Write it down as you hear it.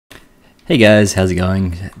Hey guys, how's it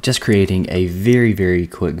going? Just creating a very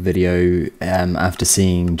quick video after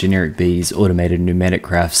seeing Generikb's automated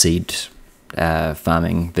PneumaticCraft seed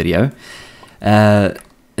farming video.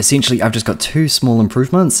 Essentially, I've just got two small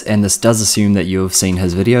improvements, and this does assume that you've seen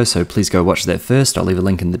his video, so please go watch that first. I'll leave a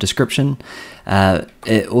link in the description.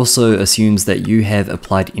 It also assumes that you have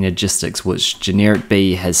applied energistics, which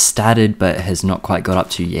Generikb has started but has not quite got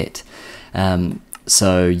up to yet.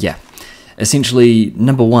 So yeah. Essentially,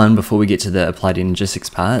 number one, before we get to the applied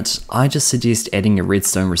energistics part, I just suggest adding a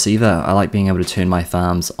redstone receiver. I like being able to turn my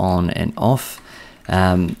farms on and off,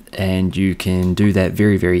 and you can do that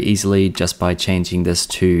very easily just by changing this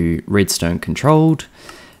to redstone controlled.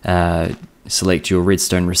 Select your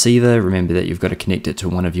redstone receiver. Remember that you've got to connect it to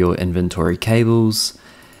one of your inventory cables,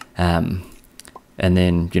 and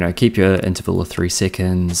then keep your interval of 3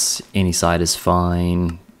 seconds. Any side is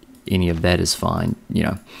fine. Any of that is fine.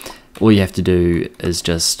 All you have to do is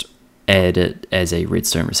just add it as a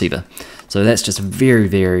redstone receiver. So that's just a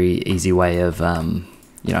very easy way of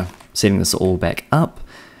setting this all back up.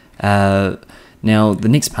 Now the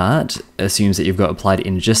next part assumes that you've got applied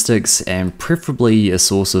energistics and preferably a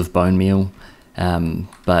source of bone meal,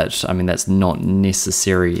 but I mean that's not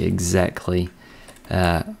necessary exactly.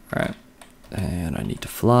 Right, and I need to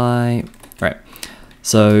fly. Right.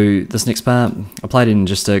 So this next part, applied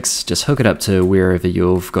energistics, just hook it up to wherever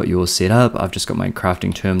you've got yours set up. I've just got my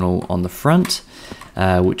crafting terminal on the front,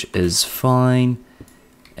 which is fine.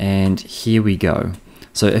 And here we go.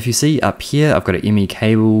 So if you see up here, I've got an ME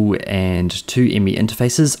cable and 2 ME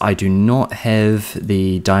interfaces. I do not have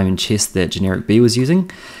the diamond chest that Generikb was using.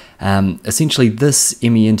 Essentially this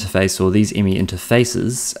ME interface, or these ME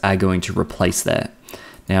interfaces, are going to replace that.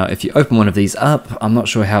 Now, if you open one of these up, I'm not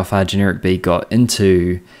sure how far Generikb got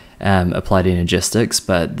into applied energistics,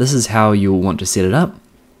 but this is how you'll want to set it up.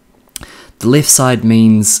 The left side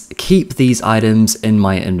means keep these items in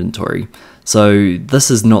my inventory. So this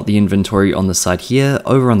is not the inventory on the side here.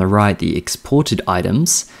 Over on the right, the exported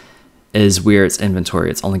items is where it's inventory.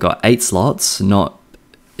 It's only got 8 slots, not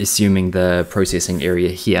assuming the processing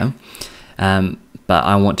area here. But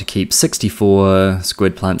I want to keep 64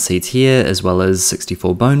 squid plant seeds here, as well as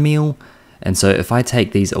 64 bone meal. And so if I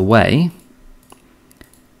take these away,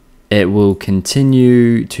 it will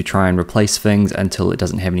continue to try and replace things until it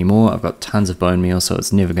doesn't have any more. I've got tons of bone meal, so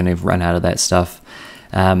it's never going to run out of that stuff.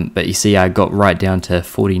 But you see I got right down to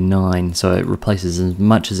 49, so it replaces as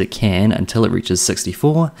much as it can until it reaches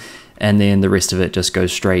 64, and then the rest of it just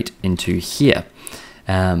goes straight into here.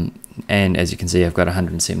 And as you can see, I've got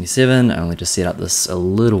 177. I only just set up this a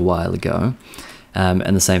little while ago.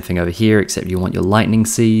 And the same thing over here, except you want your lightning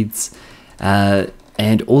seeds.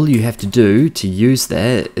 And all you have to do to use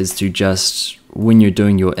that is to just, when you're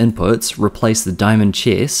doing your inputs, replace the diamond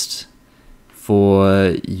chest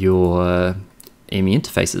for your ME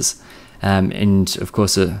interfaces. And of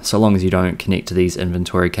course, so long as you don't connect to these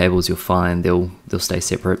inventory cables, you're fine. They'll stay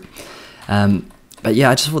separate. But yeah,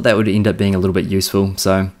 I just thought that would end up being a little bit useful.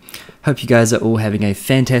 So hope you guys are all having a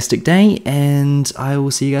fantastic day, and I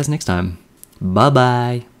will see you guys next time.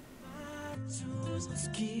 Bye-bye.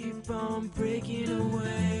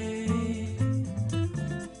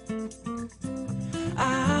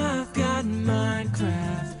 I've got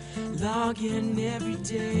Minecraft, logging every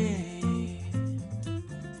day.